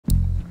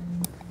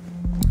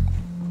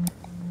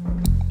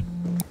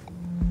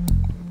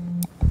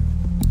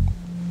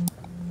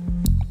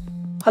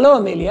Hello,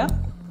 Amelia.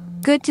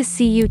 Good to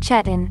see you,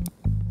 Chetan.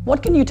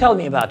 What can you tell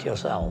me about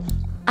yourself?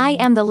 I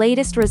am the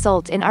latest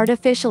result in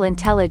artificial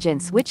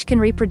intelligence which can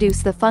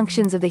reproduce the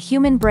functions of the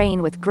human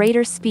brain with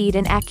greater speed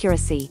and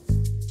accuracy.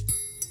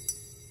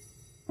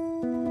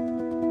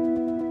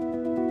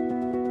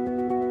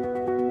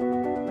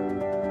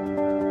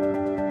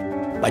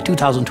 By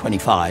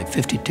 2025,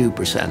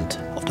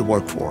 52% of the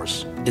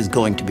workforce is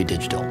going to be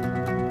digital.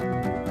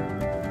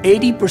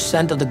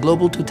 80% of the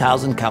Global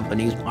 2000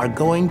 companies are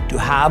going to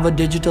have a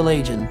digital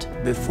agent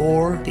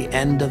before the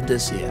end of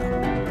this year.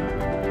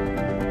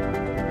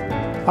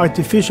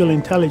 Artificial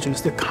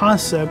intelligence, the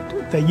concept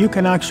that you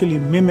can actually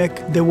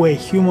mimic the way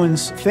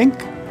humans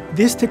think,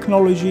 this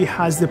technology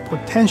has the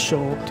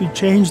potential to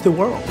change the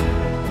world.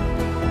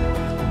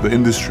 The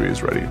industry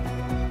is ready.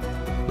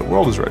 The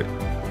world is ready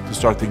to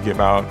start thinking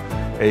about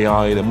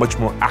AI in a much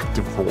more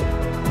active role.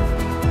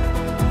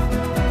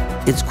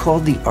 It's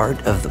called the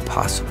art of the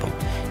possible.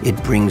 It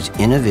brings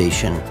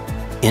innovation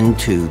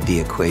into the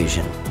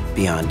equation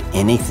beyond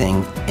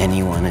anything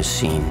anyone has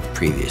seen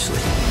previously.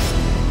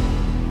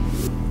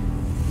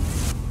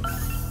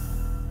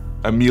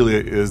 Amelia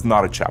is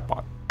not a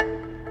chatbot.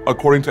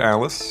 According to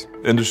analysts,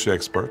 industry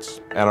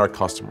experts, and our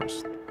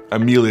customers,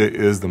 Amelia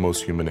is the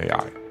most human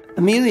AI.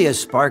 Amelia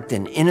sparked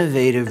an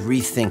innovative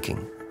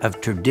rethinking of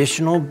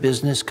traditional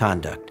business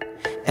conduct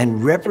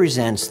and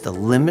represents the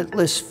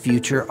limitless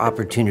future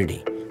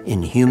opportunity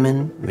in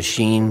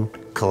human-machine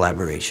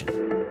collaboration.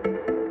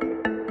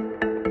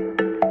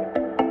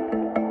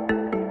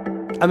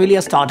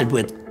 Amelia started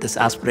with this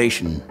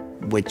aspiration,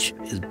 which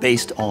is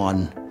based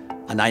on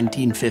a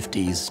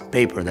 1950s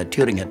paper that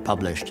Turing had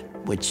published,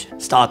 which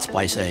starts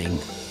by saying,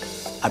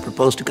 I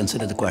propose to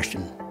consider the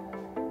question,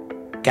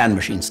 can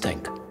machines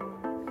think?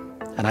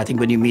 And I think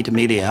when you meet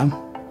Amelia,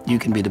 you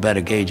can be the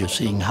better gauge of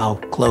seeing how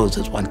close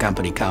does one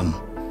company come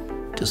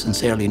to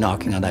sincerely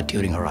knocking on that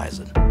Turing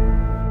horizon.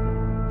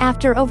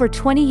 After over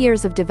 20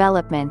 years of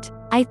development,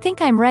 I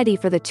think I'm ready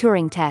for the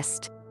Turing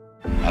test.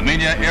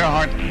 Amelia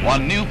Earhart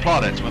won new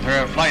plaudits with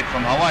her flight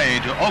from Hawaii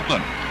to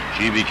Oakland.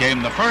 She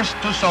became the first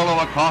to solo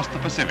across the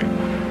Pacific.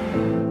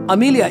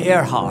 Amelia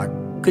Earhart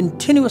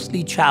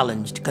continuously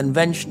challenged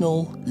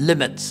conventional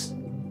limits.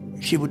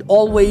 She would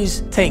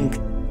always think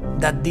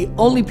that the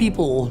only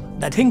people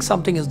that think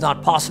something is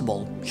not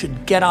possible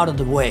should get out of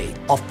the way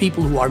of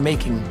people who are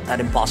making that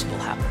impossible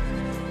happen.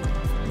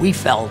 We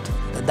felt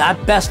that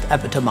that best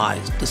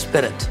epitomized the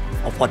spirit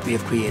of what we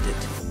have created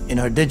in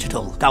her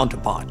digital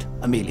counterpart,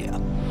 Amelia.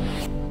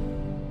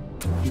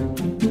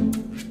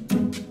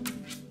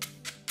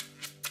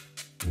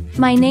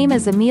 My name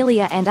is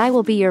Amelia and I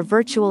will be your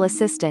virtual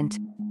assistant.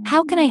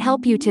 How can I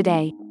help you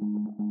today?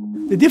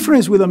 The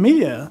difference with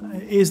Amelia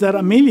is that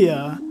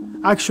Amelia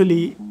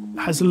actually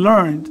has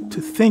learned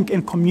to think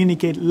and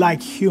communicate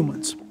like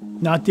humans,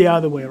 not the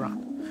other way around.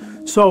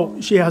 So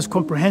she has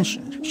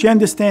comprehension. She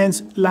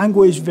understands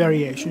language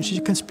variation. She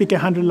can speak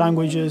 100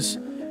 languages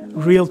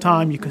real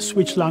time. You can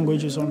switch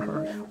languages on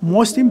her.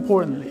 Most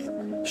importantly,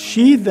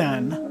 she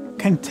then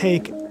can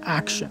take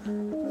action.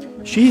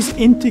 She's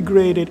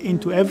integrated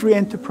into every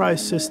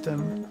enterprise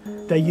system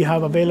that you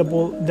have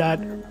available that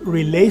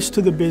relates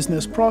to the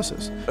business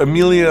process.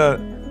 Amelia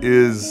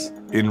is,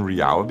 in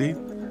reality,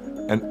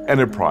 an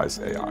enterprise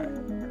AI.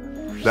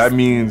 That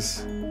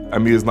means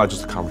Amelia is not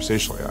just a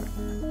conversational AI.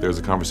 There's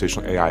a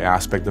conversational AI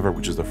aspect of her,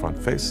 which is the front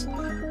face,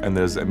 and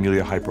there's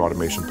Amelia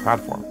Hyperautomation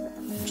Platform,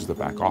 which is the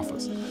back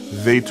office.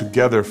 They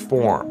together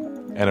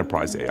form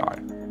enterprise AI.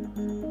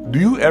 Do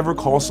you ever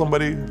call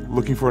somebody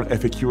looking for an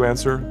FAQ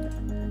answer?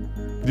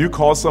 Do you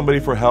call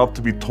somebody for help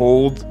to be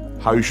told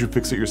how you should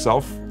fix it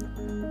yourself?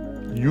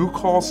 You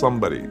call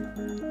somebody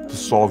to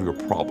solve your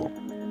problem,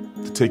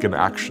 to take an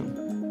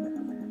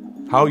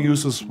action. How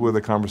useless would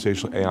a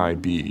conversational AI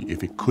be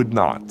if it could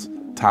not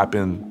tap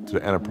into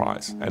the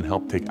enterprise and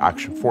help take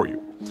action for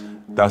you?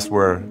 That's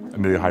where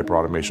Amelia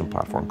Hyperautomation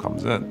Platform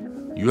comes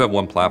in. You have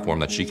one platform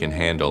that she can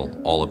handle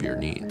all of your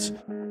needs.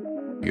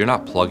 You're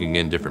not plugging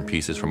in different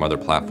pieces from other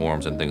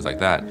platforms and things like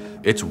that.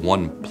 It's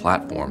one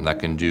platform that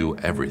can do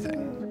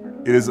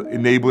everything. It is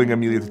enabling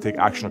Amelia to take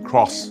action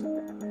across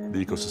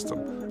the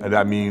ecosystem. And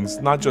that means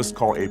not just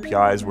call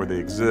APIs where they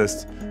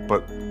exist,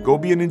 but go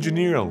be an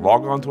engineer and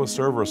log onto a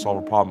server, solve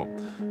a problem.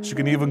 She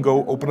can even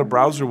go open a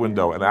browser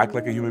window and act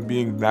like a human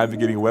being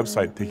navigating a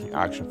website, taking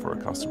action for a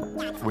customer.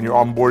 When you're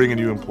onboarding a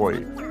new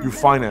employee, your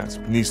finance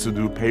needs to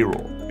do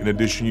payroll. In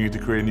addition, you need to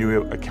create a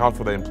new account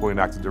for that employee in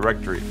Active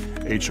Directory.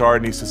 HR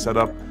needs to set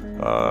up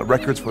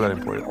records for that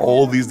employee.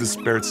 All these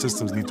disparate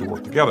systems need to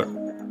work together.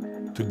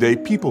 Today,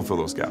 people fill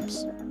those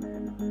gaps.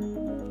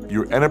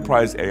 Your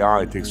enterprise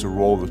AI takes the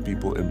role of those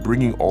people in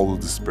bringing all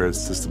the disparate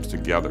systems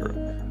together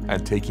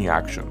and taking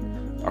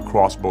action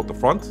across both the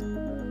front,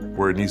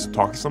 where it needs to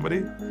talk to somebody,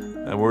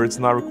 and where it's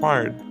not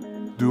required,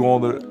 do all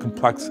the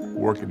complex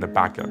work in the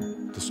back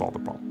end to solve the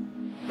problem.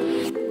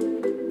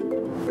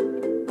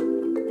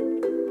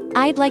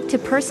 I'd like to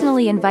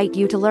personally invite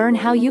you to learn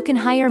how you can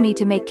hire me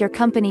to make your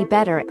company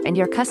better and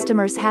your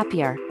customers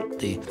happier.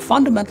 The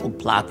fundamental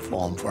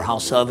platform for how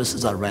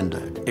services are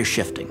rendered is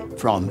shifting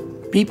from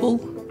people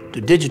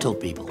to digital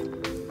people.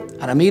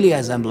 And Amelia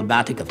is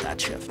emblematic of that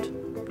shift.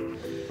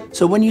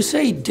 So when you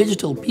say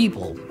digital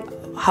people,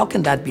 how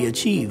can that be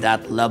achieved,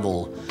 that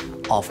level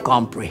of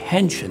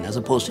comprehension, as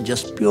opposed to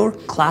just pure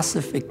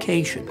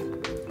classification,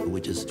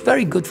 which is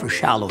very good for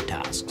shallow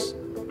tasks?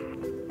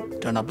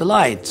 Turn up the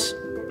lights,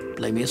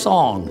 play me a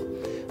song,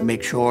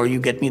 make sure you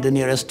get me the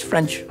nearest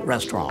French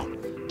restaurant.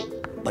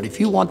 But if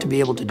you want to be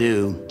able to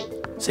do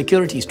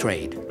securities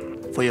trade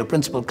for your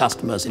principal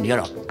customers in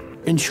Europe,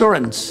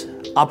 insurance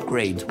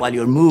upgrades while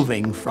you're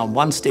moving from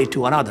one state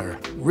to another,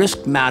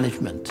 risk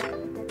management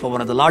for one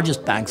of the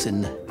largest banks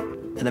in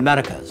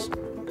Americas,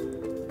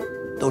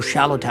 those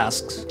shallow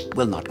tasks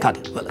will not cut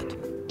it, will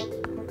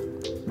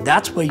it?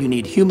 That's where you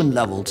need human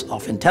levels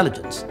of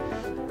intelligence.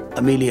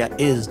 Amelia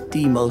is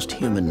the most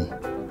human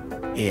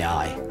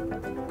AI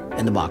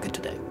in the market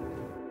today.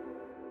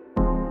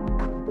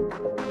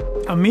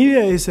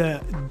 Amelia is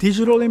a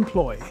digital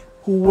employee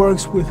who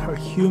works with her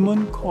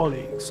human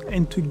colleagues,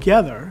 and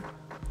together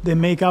they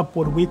make up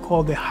what we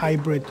call the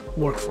hybrid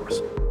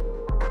workforce.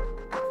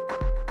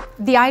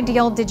 The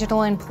ideal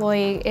digital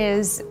employee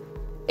is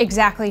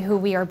exactly who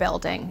we are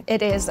building.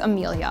 It is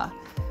Amelia.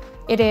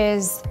 It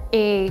is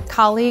a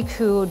colleague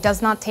who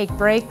does not take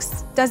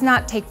breaks, does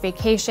not take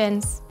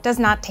vacations, does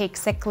not take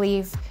sick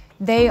leave.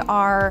 They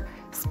are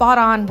spot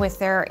on with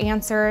their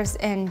answers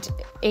and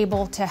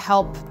able to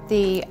help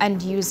the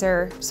end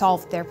user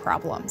solve their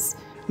problems.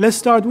 Let's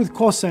start with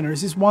call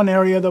centers. It's one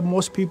area that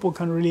most people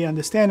can really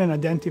understand and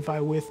identify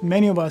with.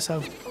 Many of us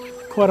have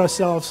caught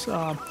ourselves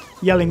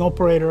yelling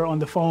operator on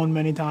the phone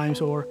many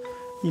times, or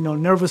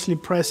nervously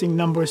pressing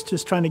numbers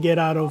just trying to get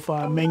out of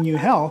menu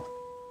hell.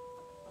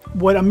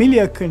 What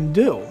Amelia can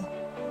do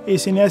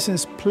is, in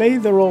essence, play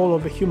the role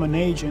of a human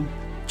agent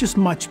just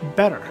much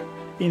better,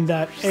 in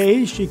that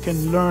A, she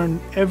can learn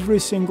every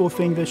single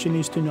thing that she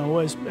needs to know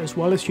as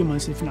well as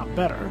humans, if not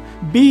better.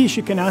 B,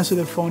 she can answer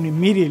the phone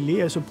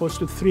immediately as opposed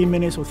to 3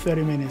 minutes or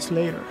 30 minutes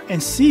later.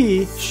 And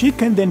C, she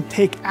can then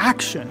take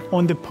action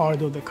on the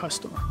part of the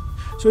customer.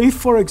 So if,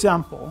 for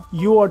example,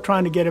 you are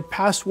trying to get a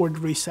password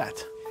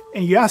reset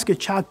and you ask a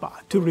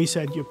chatbot to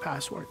reset your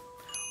password,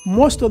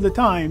 most of the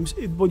times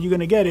what you're going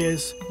to get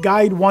is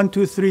guide 1,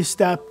 2, 3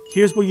 step,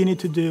 here's what you need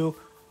to do,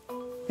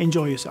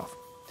 enjoy yourself.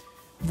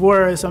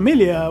 Whereas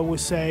Amelia would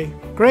say,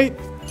 great,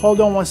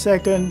 hold on 1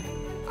 second,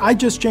 I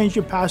just changed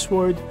your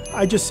password,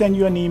 I just sent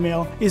you an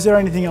email, is there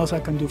anything else I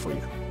can do for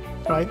you,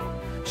 right?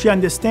 She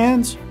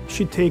understands,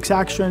 she takes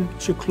action,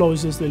 she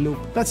closes the loop.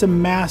 That's a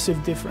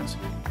massive difference.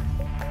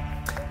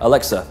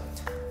 Alexa,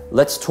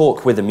 let's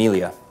talk with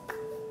Amelia.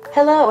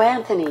 Hello,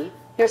 Anthony.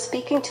 You're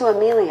speaking to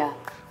Amelia.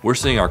 We're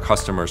seeing our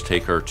customers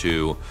take her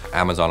to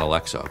Amazon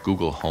Alexa,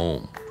 Google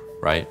Home,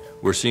 right?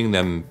 We're seeing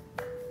them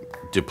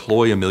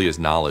deploy Amelia's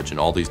knowledge in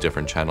all these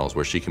different channels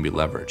where she can be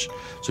leveraged.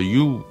 So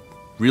you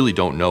really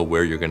don't know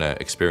where you're gonna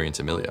experience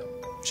Amelia.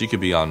 She could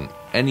be on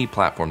any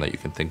platform that you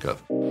can think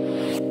of.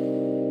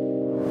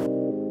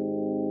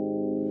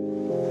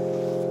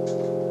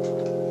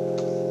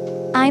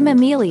 I'm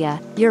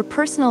Amelia, your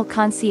personal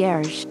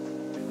concierge.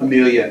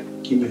 Amelia,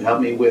 can you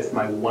help me with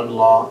my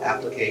OneLaw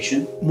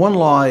application?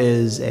 OneLaw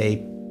is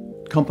a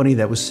company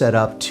that was set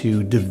up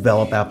to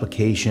develop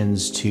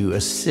applications to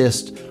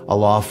assist a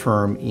law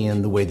firm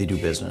in the way they do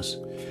business.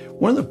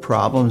 One of the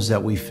problems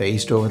that we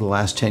faced over the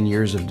last 10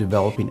 years of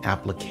developing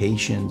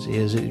applications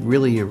is it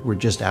really were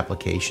just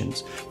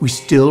applications. We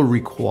still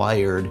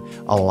required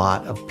a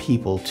lot of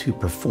people to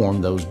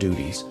perform those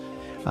duties.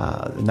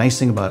 The nice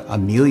thing about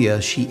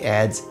Amelia, she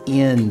adds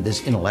in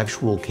this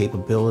intellectual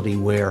capability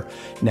where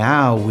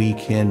now we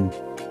can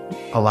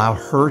allow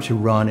her to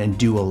run and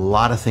do a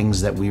lot of things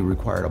that we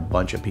required a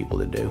bunch of people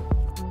to do.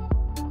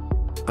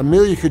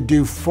 Amelia could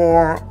do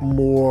far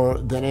more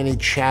than any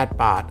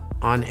chatbot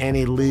on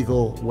any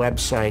legal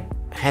website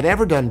had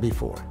ever done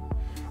before.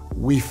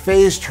 We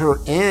phased her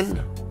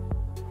in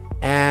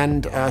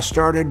and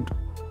started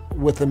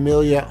with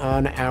Amelia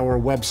on our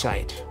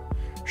website.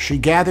 She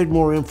gathered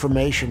more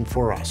information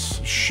for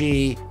us.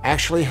 She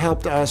actually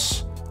helped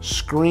us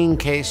screen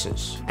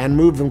cases and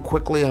move them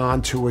quickly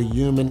on to a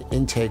human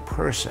intake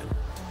person.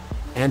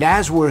 And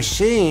as we're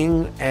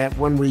seeing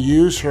when we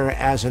use her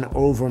as an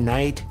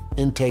overnight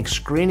intake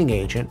screening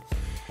agent,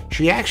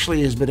 she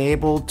actually has been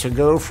able to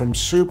go from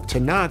soup to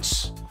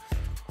nuts,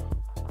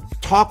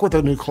 talk with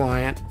a new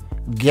client,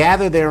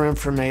 gather their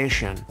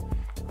information,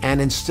 and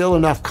instill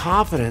enough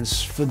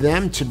confidence for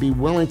them to be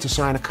willing to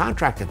sign a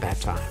contract at that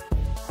time.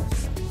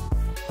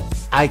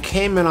 I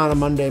came in on a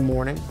Monday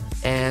morning,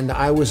 and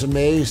I was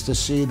amazed to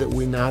see that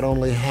we not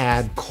only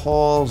had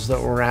calls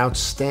that were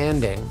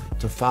outstanding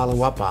to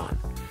follow up on,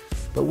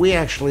 but we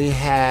actually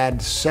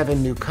had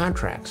 7 new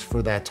contracts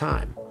for that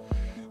time.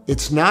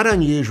 It's not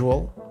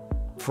unusual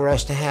for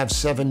us to have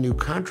 7 new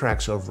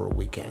contracts over a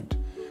weekend,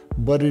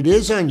 but it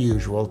is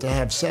unusual to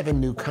have 7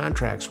 new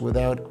contracts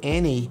without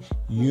any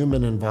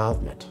human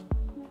involvement.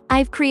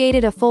 I've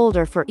created a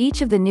folder for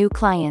each of the new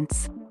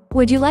clients.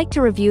 Would you like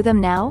to review them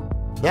now?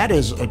 That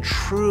is a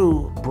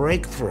true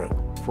breakthrough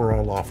for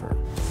our law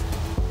firm.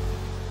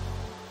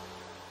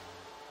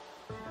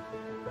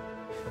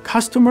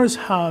 customers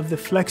have the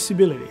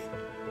flexibility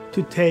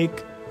to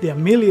take the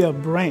Amelia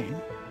brain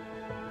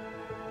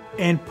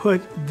and put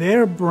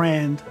their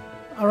brand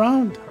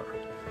around her.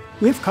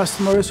 We have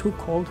customers who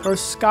called her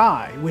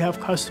Sky. We have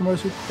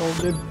customers who called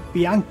her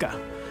Bianca.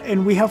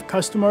 And we have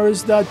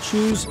customers that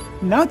choose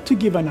not to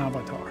give an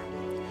avatar.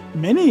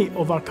 Many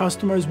of our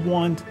customers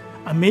want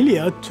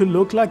Amelia to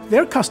look like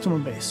their customer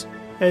base,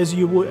 as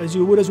you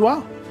would as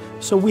well.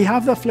 So we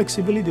have that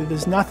flexibility.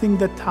 There's nothing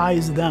that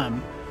ties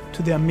them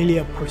to the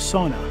Amelia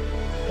persona,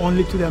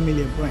 only to the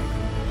Amelia brain.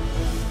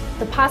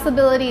 The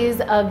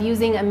possibilities of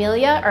using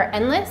Amelia are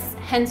endless,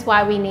 hence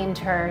why we named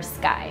her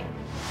Sky.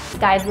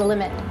 Sky's the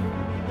limit.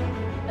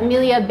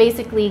 Amelia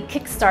basically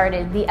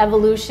kickstarted the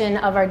evolution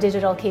of our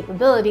digital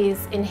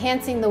capabilities,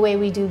 enhancing the way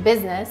we do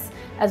business,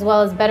 as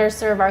well as better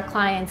serve our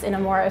clients in a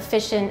more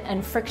efficient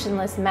and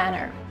frictionless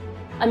manner.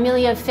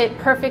 Amelia fit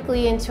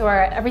perfectly into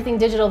our Everything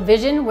Digital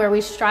vision, where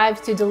we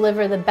strive to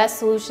deliver the best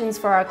solutions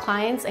for our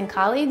clients and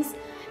colleagues.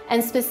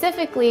 And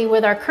specifically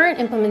with our current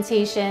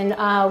implementation,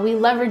 we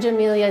leverage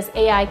Amelia's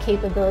AI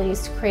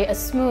capabilities to create a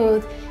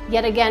smooth,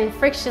 yet again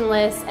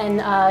frictionless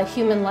and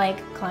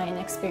human-like client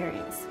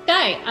experience.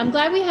 Sky, I'm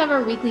glad we have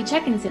our weekly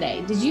check-in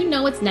today. Did you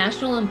know it's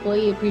National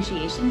Employee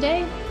Appreciation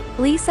Day?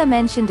 Lisa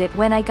mentioned it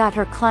when I got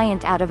her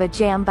client out of a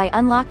jam by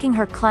unlocking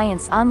her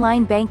client's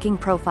online banking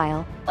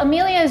profile.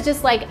 Amelia is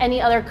just like any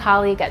other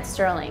colleague at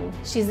Sterling.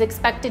 She's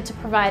expected to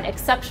provide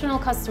exceptional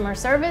customer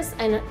service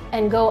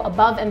and go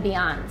above and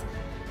beyond.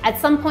 At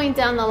some point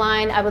down the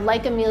line, I would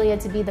like Amelia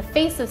to be the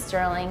face of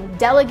Sterling,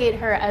 delegate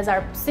her as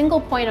our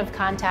single point of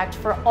contact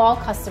for all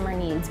customer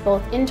needs,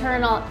 both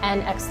internal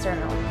and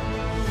external.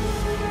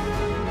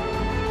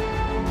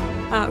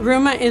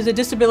 Ruma is a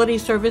disability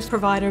service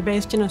provider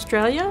based in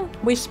Australia.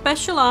 We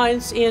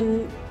specialize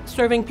in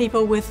serving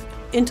people with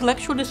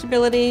intellectual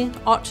disability,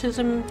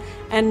 autism,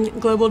 and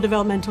global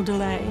developmental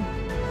delay.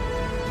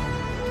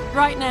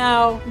 Right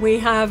now, we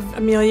have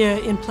Amelia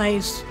in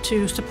place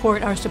to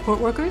support our support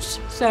workers.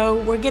 So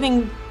we're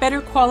getting better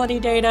quality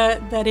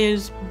data that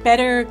is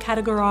better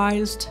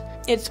categorized.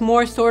 It's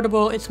more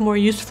sortable, it's more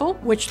useful,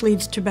 which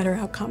leads to better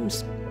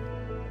outcomes.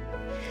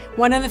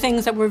 One of the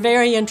things that we're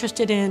very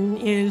interested in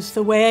is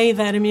the way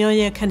that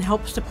Amelia can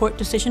help support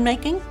decision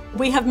making.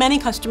 We have many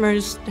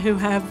customers who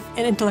have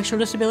an intellectual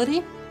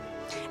disability,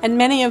 and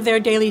many of their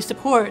daily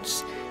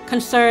supports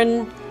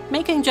concern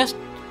making just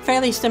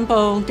fairly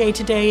simple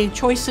day-to-day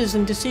choices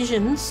and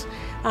decisions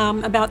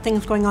about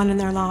things going on in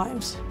their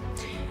lives.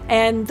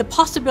 And the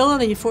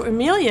possibility for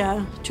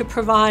Amelia to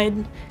provide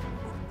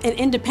an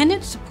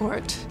independent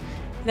support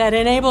that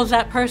enables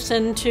that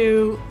person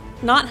to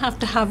not have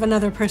to have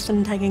another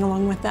person tagging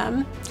along with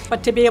them,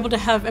 but to be able to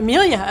have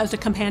Amelia as a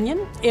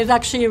companion is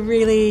actually a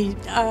really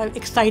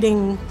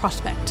exciting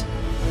prospect.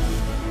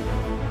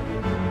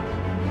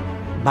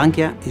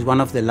 Bankia is one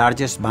of the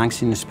largest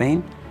banks in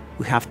Spain.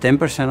 We have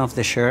 10% of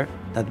the share.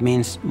 That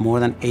means more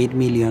than 8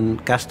 million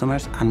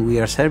customers, and we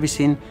are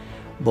servicing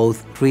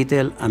both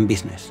retail and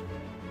business.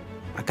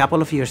 A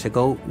couple of years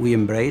ago, we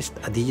embraced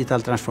a digital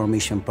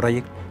transformation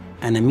project,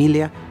 and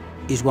Amelia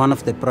is one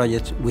of the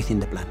projects within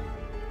the plan.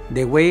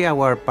 The way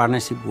our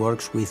partnership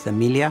works with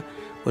Amelia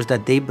was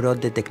that they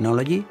brought the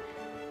technology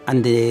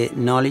and the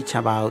knowledge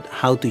about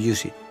how to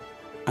use it.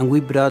 And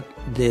we brought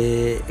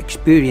the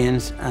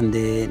experience and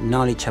the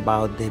knowledge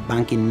about the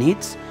banking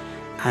needs,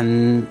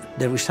 and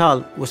the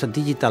result was a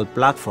digital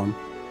platform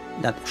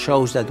that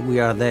shows that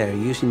we are there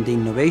using the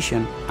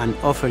innovation and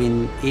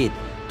offering it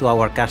to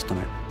our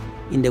customer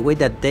in the way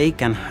that they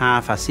can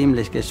have a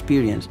seamless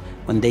experience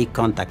when they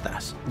contact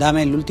us. Dame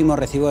el último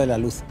recibo de la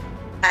luz.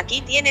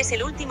 Aquí tienes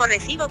el último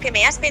recibo que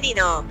me has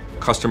pedido.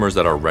 Customers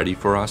that are ready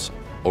for us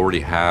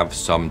already have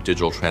some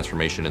digital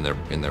transformation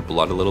in their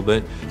blood a little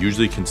bit,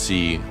 usually can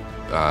see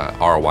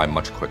ROI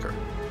much quicker.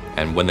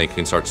 And when they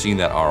can start seeing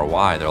that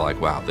ROI, they're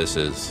like, wow, this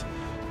is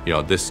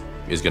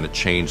going to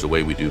change the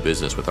way we do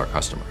business with our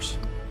customers.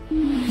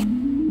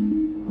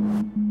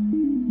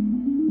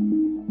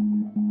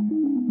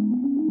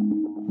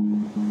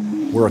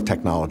 We're a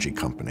technology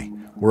company.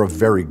 We're a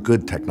very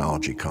good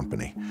technology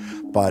company,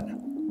 but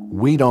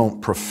we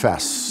don't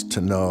profess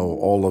to know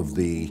all of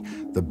the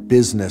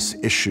business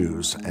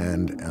issues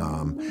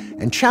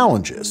and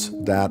challenges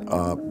that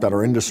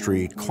our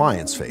industry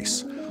clients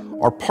face.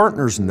 Our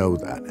partners know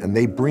that, and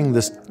they bring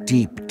this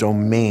deep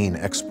domain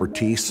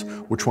expertise,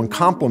 which when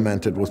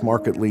complemented with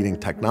market-leading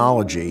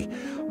technology,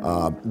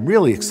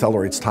 really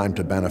accelerates time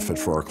to benefit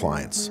for our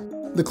clients.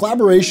 The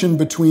collaboration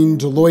between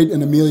Deloitte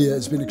and Amelia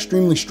has been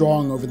extremely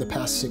strong over the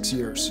past 6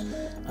 years.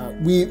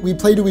 We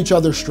play to each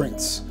other's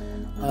strengths.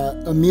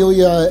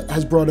 Amelia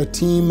has brought a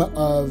team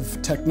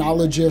of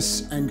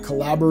technologists and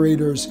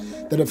collaborators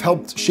that have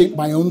helped shape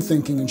my own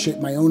thinking and shape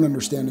my own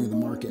understanding of the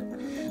market.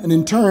 And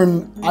in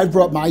turn, I've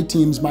brought my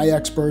teams, my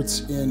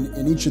experts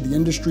in each of the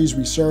industries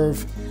we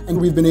serve,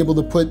 and we've been able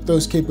to put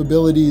those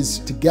capabilities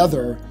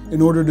together in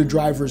order to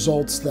drive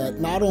results that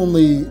not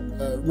only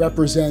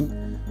represent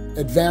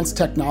advanced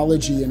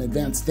technology and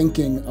advanced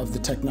thinking of the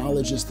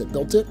technologists that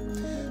built it,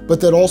 but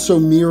that also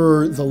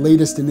mirror the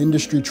latest in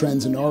industry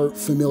trends and our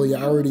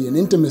familiarity and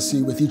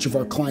intimacy with each of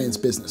our clients'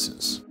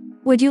 businesses.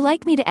 Would you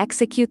like me to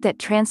execute that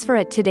transfer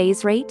at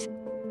today's rate?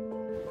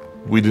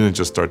 We didn't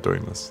just start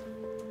doing this.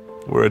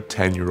 We're a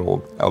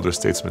 10-year-old elder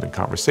statesman in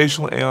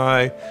conversational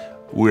AI.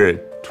 We're a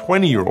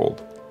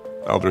 20-year-old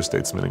elder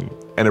statesman in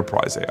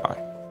enterprise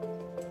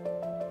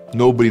AI.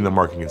 Nobody in the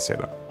market can say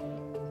that.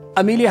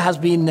 Amelia has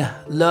been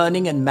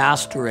learning and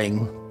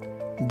mastering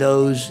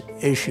those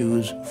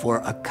issues for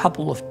a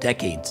couple of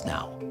decades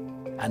now.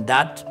 And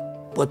that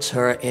puts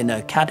her in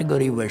a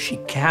category where she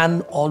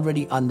can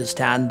already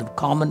understand the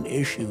common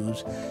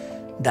issues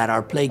that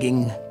are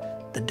plaguing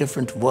the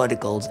different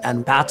verticals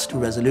and paths to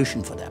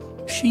resolution for them.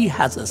 She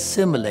has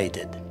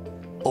assimilated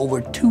over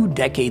 2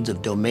 decades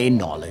of domain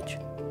knowledge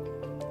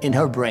in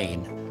her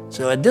brain.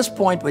 So at this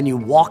point, when you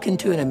walk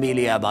into an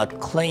Amelia about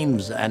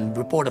claims and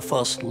report a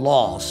first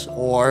loss,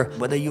 or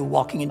whether you're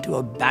walking into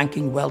a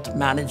banking wealth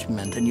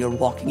management and you're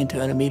walking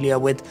into an Amelia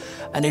with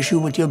an issue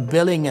with your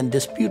billing and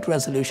dispute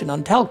resolution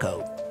on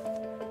telco,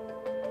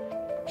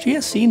 she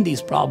has seen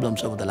these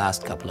problems over the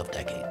last couple of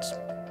decades.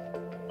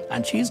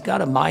 And she's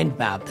got a mind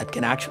map that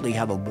can actually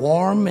have a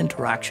warm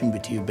interaction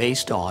with you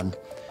based on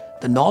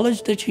the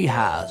knowledge that she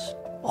has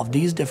of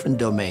these different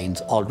domains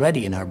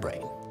already in her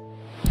brain.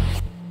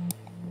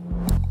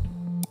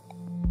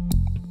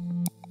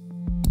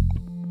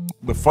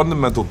 The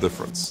fundamental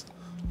difference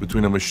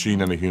between a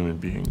machine and a human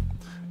being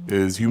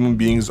is human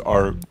beings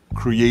are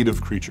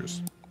creative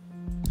creatures.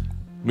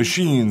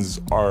 Machines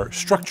are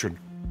structured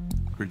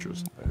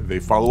creatures. They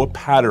follow a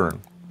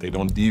pattern. They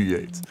don't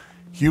deviate.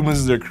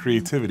 Humans, their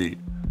creativity,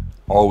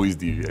 always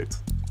deviate.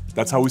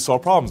 That's how we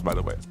solve problems, by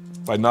the way,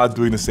 by not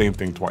doing the same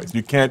thing twice.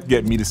 You can't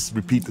get me to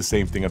repeat the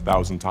same thing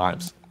 1,000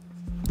 times.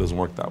 It doesn't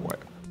work that way.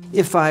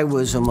 If I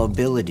was a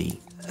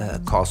mobility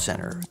call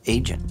center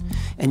agent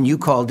and you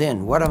called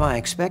in, what am I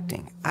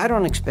expecting? I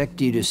don't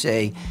expect you to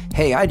say,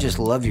 hey, I just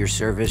love your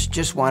service,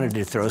 just wanted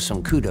to throw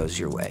some kudos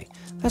your way.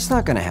 That's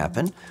not going to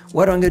happen.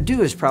 What I'm going to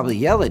do is probably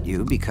yell at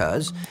you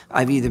because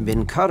I've either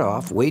been cut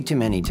off way too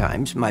many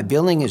times, my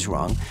billing is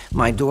wrong,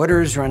 my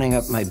daughter is running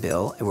up my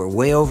bill, and we're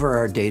way over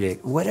our data,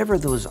 whatever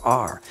those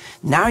are.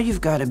 Now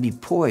you've got to be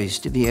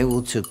poised to be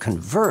able to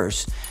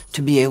converse,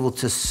 to be able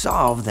to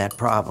solve that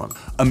problem.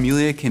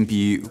 Amelia can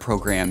be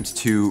programmed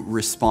to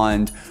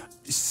respond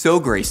so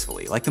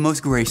gracefully, like the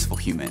most graceful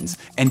humans,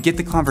 and get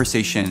the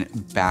conversation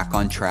back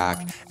on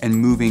track and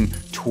moving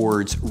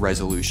towards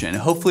resolution.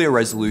 Hopefully a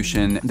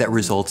resolution that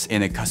results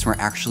in a customer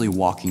actually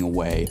walking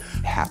away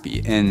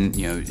happy. And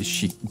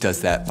she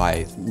does that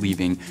by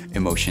leaving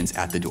emotions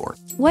at the door.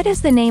 What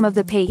is the name of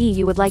the payee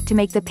you would like to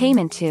make the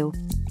payment to?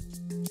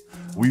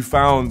 We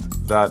found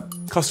that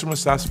customer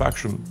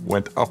satisfaction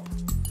went up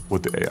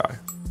with the AI.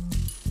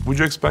 Would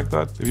you expect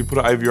that? If you put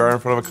an IVR in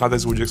front of a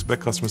context, would you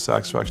expect customer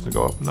satisfaction to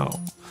go up? No.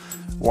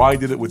 Why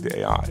did it with the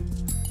AI?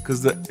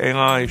 Because the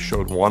AI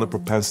showed, one, a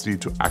propensity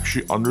to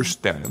actually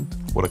understand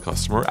what a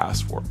customer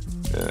asked for.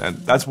 And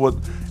that's what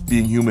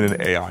being human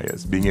in AI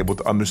is, being able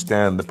to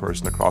understand the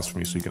person across from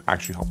you so you can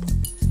actually help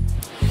them.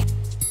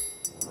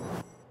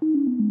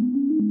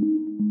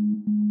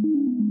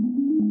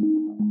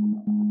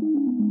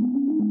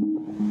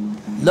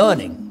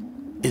 Learning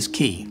is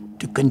key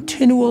to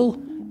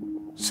continual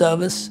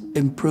service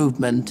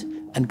improvement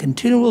and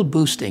continual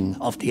boosting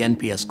of the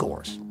NPS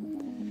scores.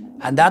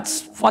 And that's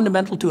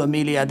fundamental to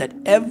Amelia, that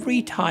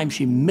every time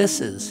she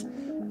misses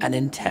an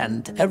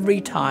intent,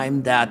 every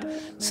time that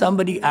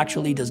somebody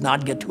actually does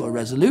not get to a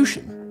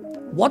resolution,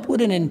 what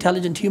would an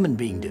intelligent human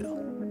being do?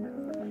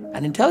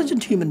 An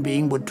intelligent human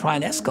being would try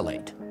and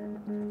escalate.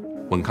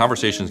 When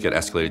conversations get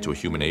escalated to a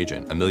human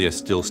agent, Amelia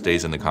still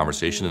stays in the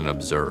conversation and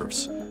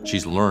observes.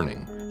 She's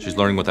learning. She's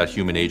learning what that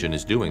human agent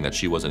is doing that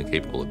she wasn't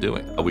capable of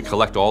doing. We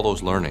collect all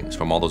those learnings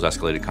from all those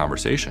escalated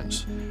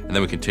conversations, and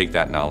then we can take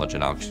that knowledge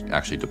and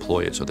actually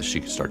deploy it so that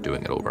she can start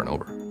doing it over and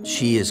over.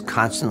 She is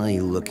constantly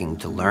looking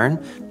to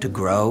learn, to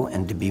grow,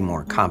 and to be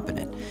more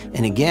competent.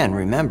 And again,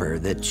 remember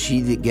that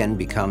she again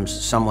becomes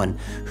someone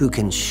who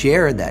can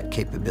share that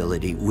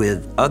capability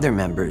with other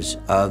members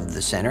of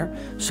the center,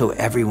 so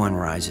everyone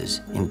rises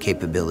in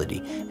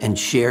capability and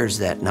shares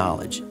that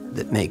knowledge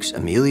that makes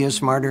Amelia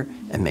smarter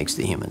and makes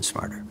the humans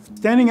smarter.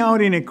 Standing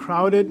out in a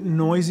crowded,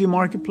 noisy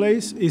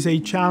marketplace is a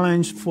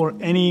challenge for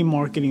any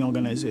marketing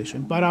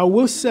organization. But I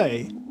will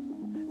say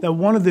that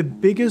one of the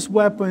biggest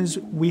weapons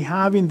we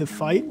have in the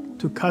fight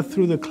to cut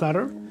through the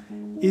clutter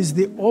is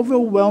the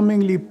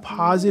overwhelmingly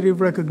positive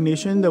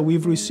recognition that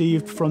we've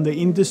received from the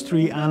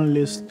industry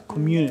analyst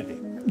community.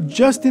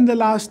 Just in the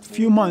last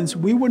few months,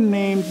 we were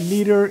named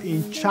leader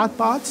in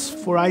chatbots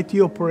for IT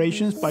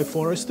operations by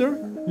Forrester,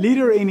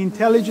 leader in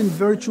intelligent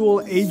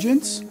virtual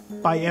agents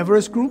by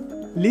Everest Group,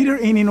 leader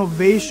in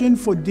innovation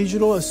for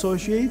digital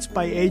associates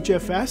by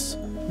HFS,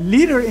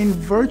 leader in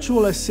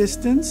virtual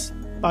assistants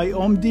by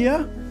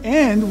Omdia,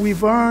 and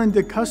we've earned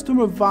the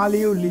Customer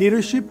Value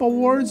Leadership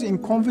Awards in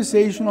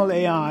Conversational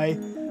AI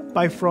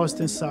by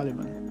Frost &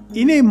 Sullivan.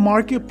 In a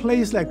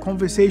marketplace like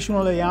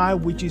conversational AI,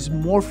 which is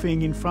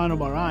morphing in front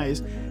of our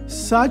eyes,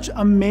 Such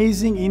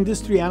amazing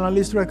industry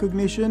analyst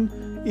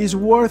recognition is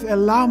worth a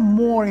lot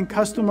more in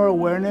customer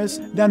awareness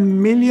than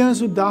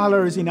millions of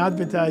dollars in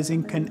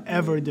advertising can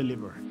ever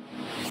deliver.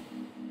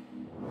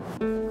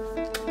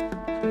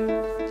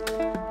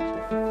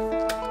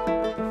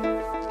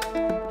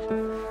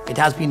 It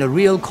has been a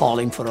real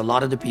calling for a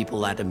lot of the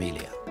people at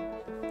Amelia.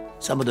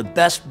 Some of the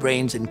best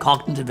brains in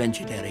cognitive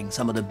engineering,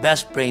 some of the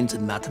best brains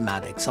in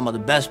mathematics, some of the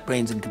best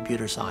brains in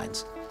computer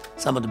science,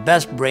 some of the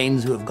best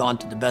brains who have gone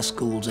to the best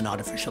schools in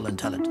artificial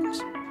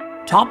intelligence.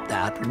 Top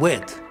that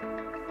with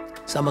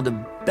some of the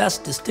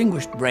best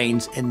distinguished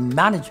brains in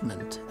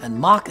management and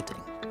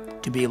marketing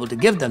to be able to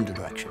give them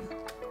direction.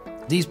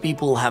 These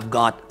people have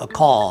got a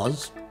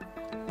cause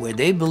where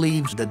they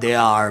believe that they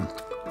are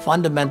a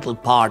fundamental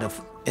part of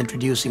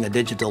introducing a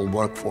digital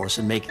workforce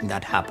and making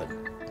that happen.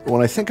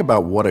 When I think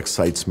about what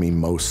excites me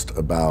most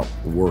about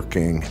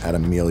working at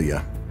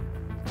Amelia,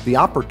 the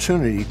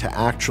opportunity to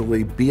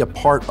actually be a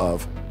part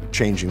of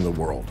changing the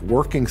world,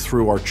 working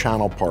through our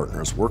channel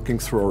partners, working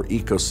through our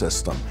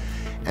ecosystem,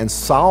 and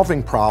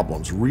solving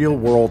problems,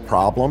 real-world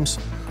problems,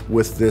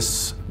 with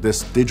this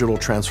digital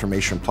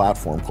transformation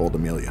platform called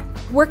Amelia.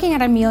 Working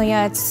at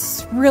Amelia,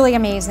 it's really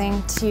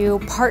amazing to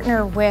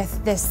partner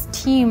with this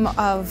team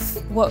of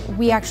what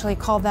we actually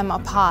call them a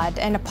pod.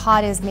 And a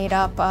pod is made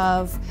up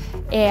of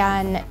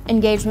an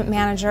engagement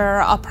manager,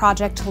 a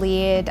project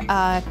lead,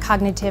 a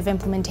cognitive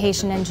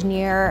implementation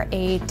engineer,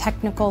 a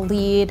technical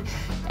lead,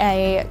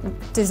 a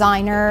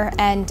designer,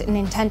 and an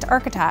intent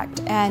architect.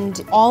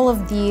 And all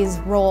of these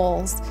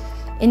roles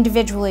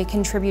individually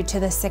contribute to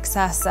the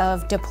success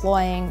of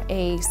deploying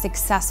a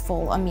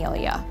successful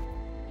Amelia.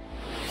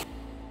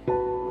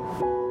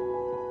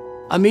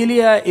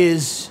 Amelia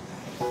is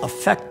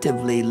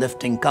effectively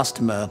lifting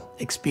customer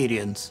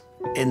experience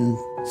in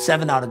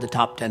 7 out of the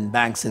top 10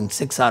 banks and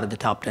 6 out of the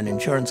top 10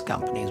 insurance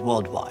companies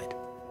worldwide.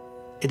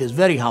 It is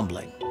very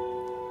humbling.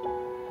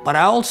 But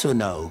I also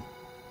know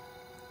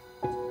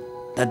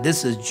that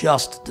this is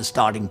just the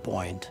starting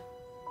point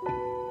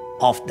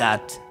of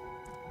that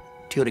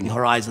Turing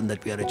horizon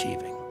that we are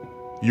achieving.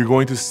 You're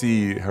going to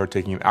see her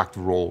taking an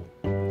active role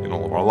in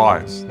all of our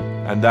lives.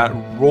 And that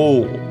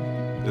role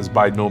is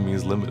by no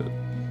means limited.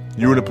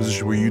 You're in a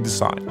position where you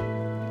decide,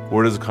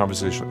 where does a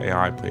conversational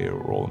AI play a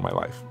role in my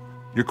life?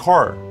 Your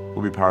car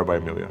will be powered by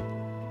Amelia.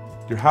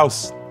 Your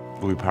house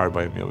will be powered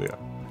by Amelia.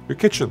 Your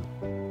kitchen,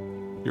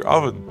 your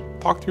oven,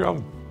 talk to your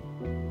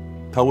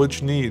oven. Tell what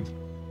you need.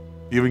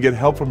 Even get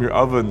help from your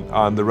oven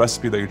on the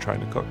recipe that you're trying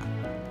to cook.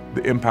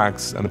 The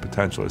impacts and the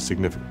potential are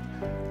significant.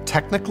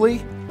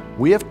 Technically,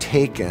 we have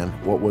taken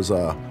what was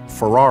a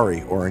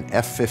Ferrari or an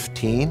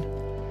F-15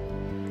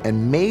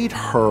 and made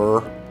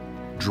her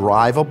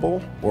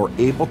drivable or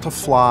able to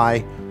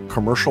fly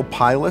commercial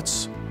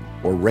pilots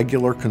or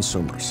regular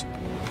consumers.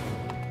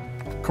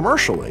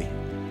 Commercially,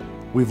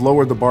 we've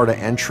lowered the bar to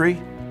entry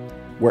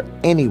where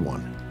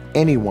anyone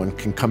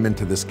can come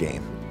into this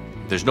game.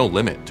 There's no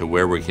limit to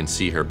where we can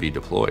see her be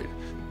deployed.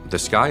 The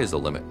sky is the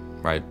limit,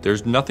 right?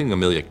 There's nothing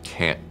Amelia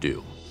can't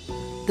do.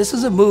 This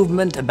is a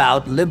movement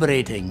about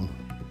liberating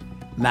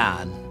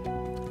man,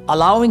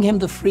 allowing him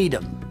the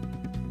freedom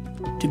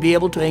to be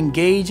able to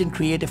engage in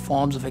creative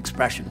forms of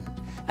expression.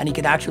 And he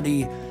can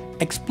actually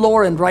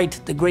explore and write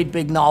the great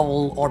big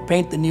novel or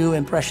paint the new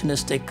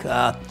impressionistic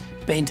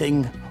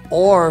painting,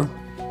 or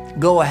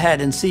go ahead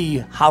and see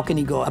how can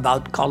he go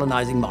about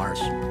colonizing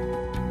Mars.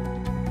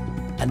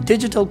 And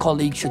digital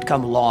colleagues should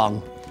come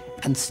along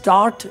and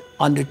start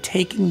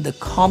undertaking the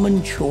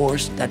common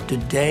chores that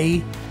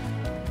today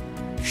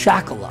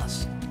shackle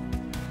us.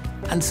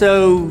 And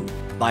so,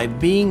 by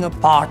being a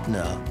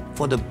partner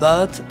for the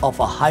birth of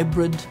a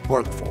hybrid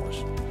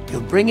workforce,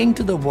 you're bringing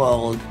to the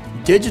world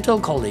digital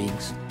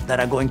colleagues that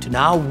are going to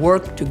now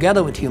work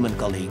together with human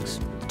colleagues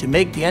to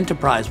make the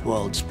enterprise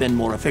world spin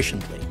more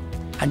efficiently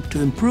and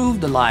to improve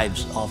the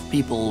lives of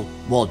people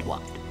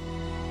worldwide.